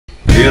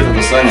Привет,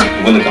 это Саня,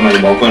 вы на канале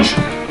Балкончик.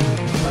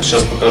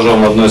 Сейчас покажу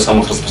вам одно из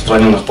самых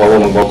распространенных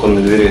поломок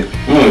балконной двери,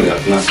 ну или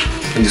окна.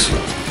 Иди сюда.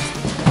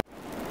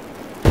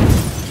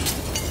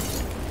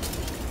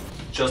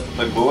 Часто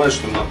так бывает,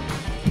 что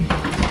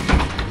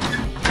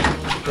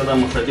когда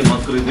мы хотим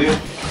открыть дверь,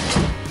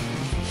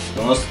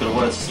 у нас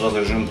открывается сразу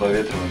режим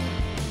проветривания.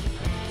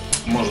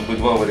 Может быть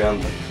два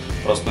варианта.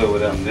 Простой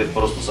вариант, дверь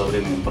просто со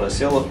временем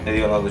просела,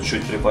 ее надо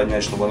чуть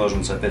приподнять, чтобы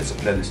ножницы опять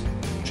цеплялись.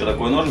 Что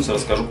такое ножницы,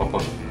 расскажу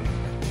попозже.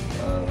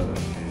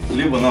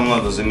 Либо нам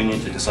надо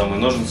заменить эти самые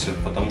ножницы,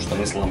 потому что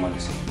они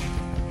сломались.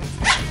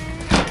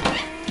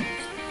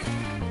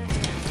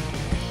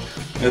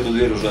 Эту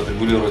дверь уже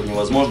отрегулировать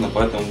невозможно,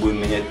 поэтому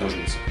будем менять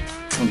ножницы.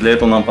 Для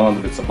этого нам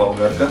понадобится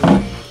болгарка,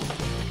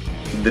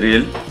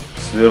 дрель,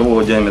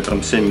 сверло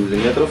диаметром 7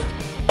 мм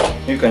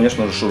и,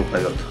 конечно же,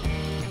 шуруповерт.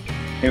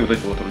 И вот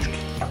эти вот ручки.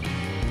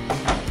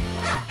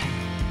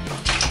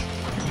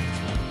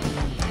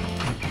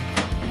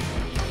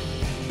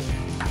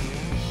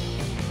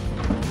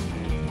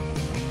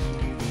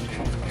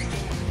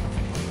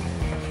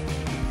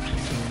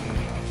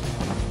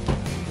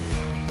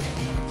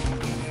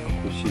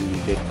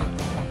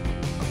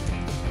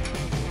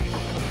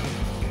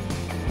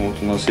 Вот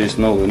у нас есть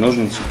новые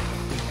ножницы,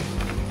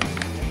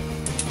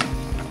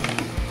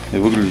 и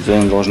выглядеть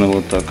они должны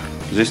вот так.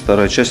 Здесь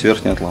вторая часть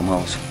верхняя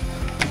отломалась.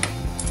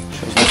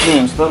 Сейчас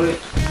накинем старые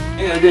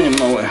и оденем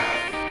новые.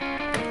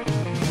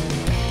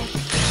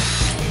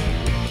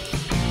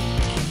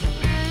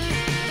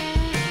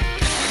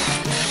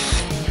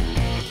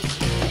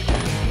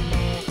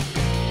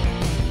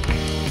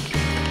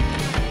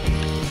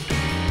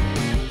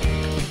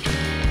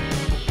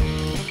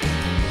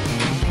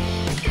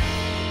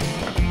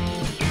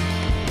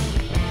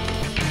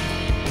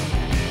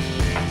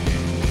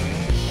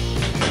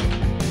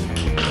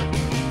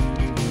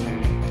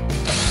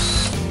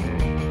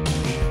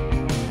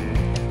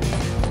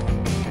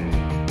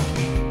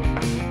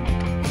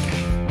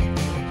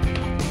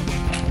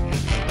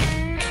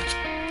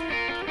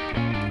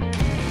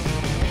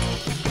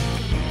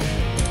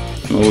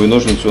 Новые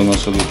ножницы у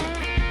нас идут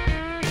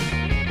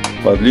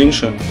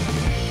подлиннее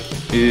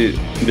и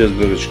без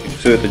дырочки.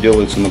 Все это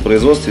делается на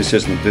производстве,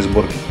 естественно, при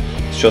сборке.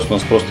 Сейчас у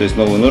нас просто есть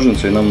новые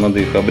ножницы, и нам надо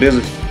их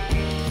обрезать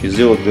и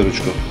сделать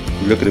дырочку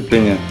для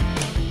крепления.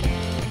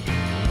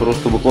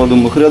 Просто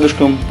выкладываем их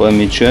рядышком,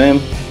 помечаем.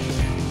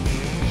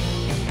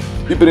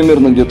 И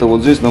примерно где-то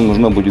вот здесь нам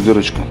нужна будет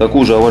дырочка.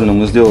 Такую же овальную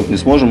мы сделать не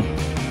сможем,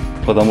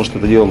 потому что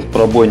это делал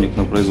пробойник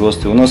на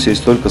производстве. У нас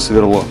есть только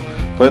сверло,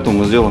 поэтому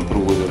мы сделаем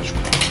круглую дырочку.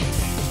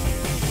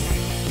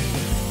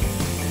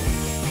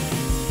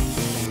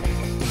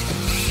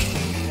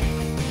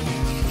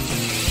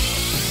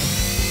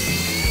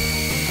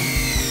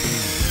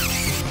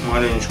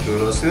 Маленечко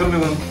ее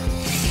рассверливаем.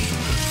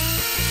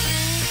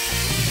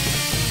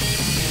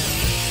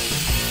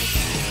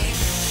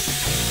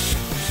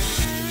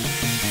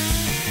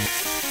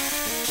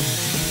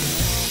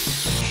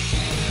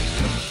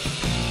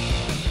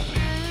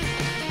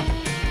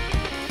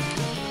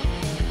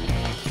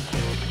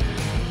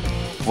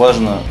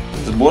 Важно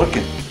в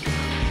сборке,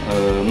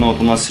 но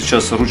вот у нас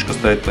сейчас ручка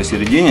стоит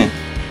посередине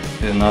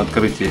на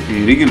открытии,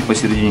 и ригель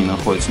посередине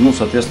находится, ну,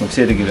 соответственно,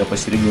 все ригели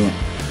посередине.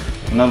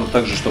 Надо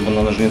также, чтобы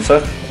на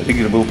ножницах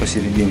ригель был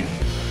посередине.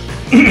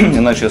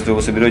 Иначе, если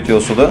вы соберете его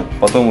сюда,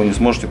 потом вы не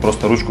сможете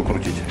просто ручку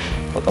крутить,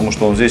 потому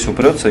что он здесь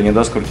упрется и не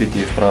даст крутить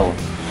ей вправо.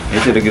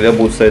 Эти ригеля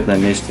будут стоять на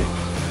месте.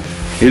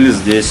 Или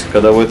здесь,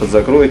 когда вы этот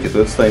закроете, то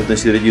это станет на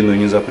середину и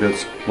не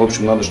запрется. В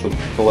общем, надо, чтобы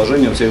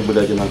положения у всех были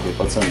одинаковые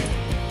по центру.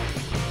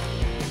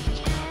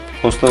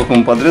 После того, как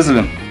мы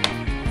подрезали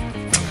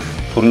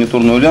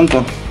фурнитурную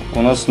ленту,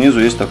 у нас снизу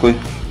есть такой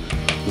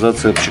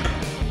зацепчик.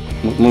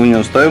 Вот мы в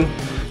него ставим.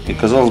 И,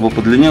 казалось бы,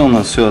 по длине у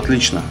нас все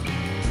отлично,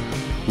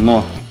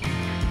 но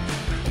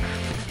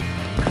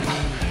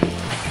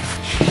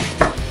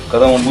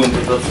когда мы будем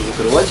пытаться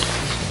закрывать,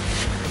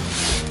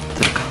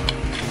 так,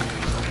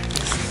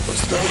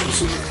 поставлю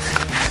сюда.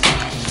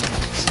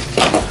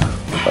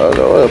 А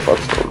давай я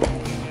подставлю.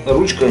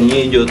 Ручка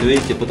не идет,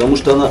 видите, потому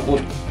что она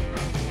вот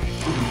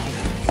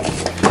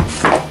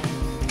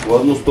в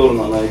одну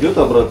сторону она идет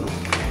обратно,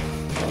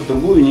 а в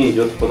другую не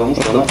идет, потому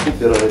что она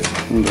упирается.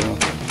 Да.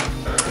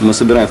 Мы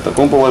собираем в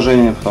таком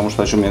положении, потому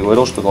что, о чем я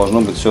говорил, что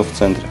должно быть все в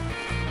центре.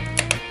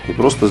 И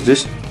просто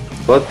здесь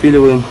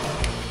подпиливаем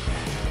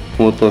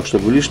вот так,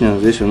 чтобы лишнее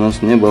здесь у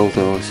нас не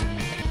болталось.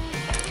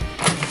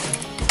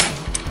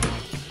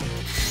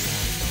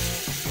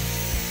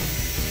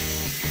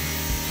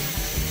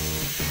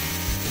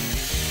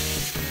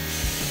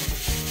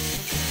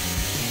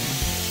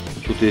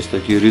 Тут есть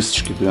такие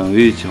рисочки, прям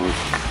видите,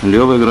 вот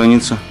левая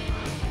граница,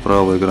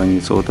 правая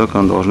граница. Вот так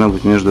она должна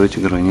быть между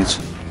этих границ.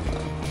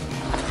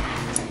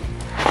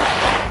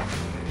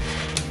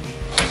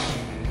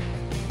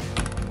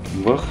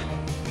 Бах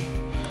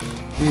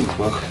и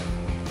бах.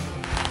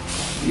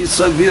 И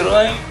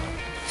собираем.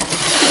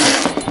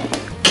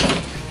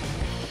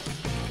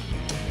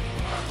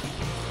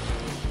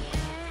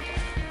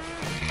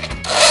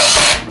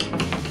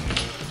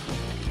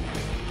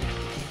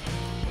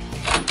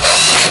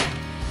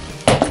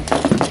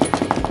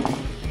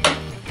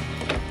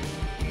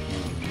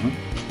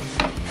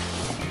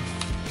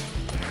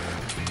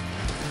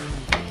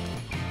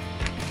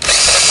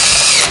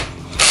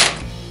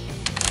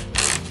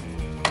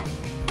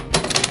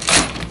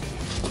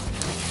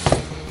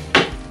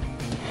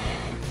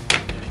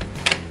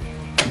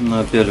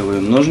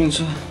 Напяливаем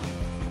ножницы.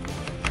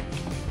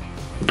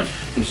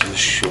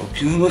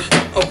 Защелкиваем их.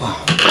 Опа.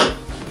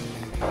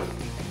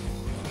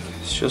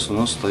 Сейчас у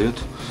нас встает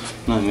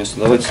на место.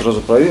 Давайте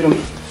сразу проверим,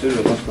 все ли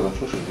у нас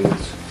хорошо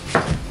шевелится.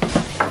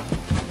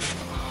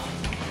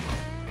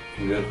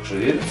 Вверх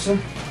шевелится,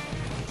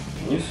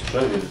 вниз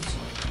шевелится.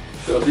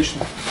 Все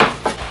отлично.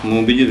 Мы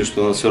убедились,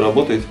 что у нас все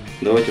работает.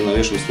 Давайте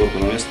навешиваем створку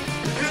на место.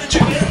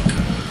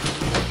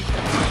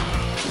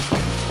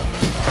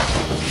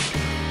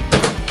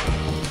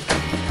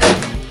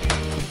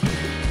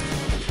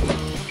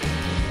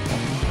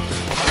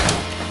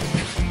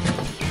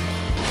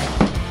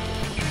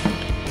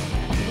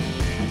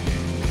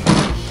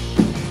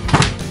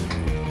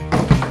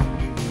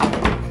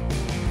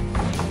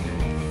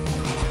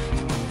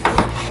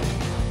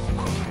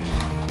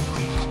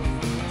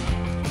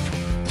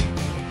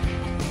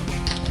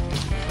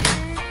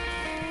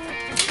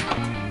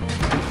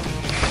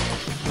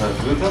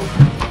 Закрыто.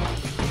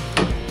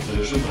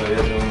 Режим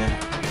проветривания.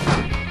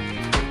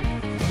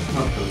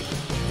 Открыто.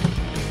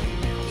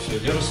 Все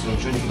держится,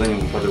 ничего никуда не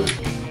выпадает.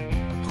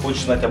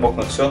 Хочешь знать об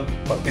окнах все?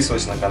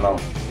 Подписывайся на канал.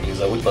 И не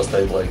забудь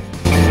поставить лайк.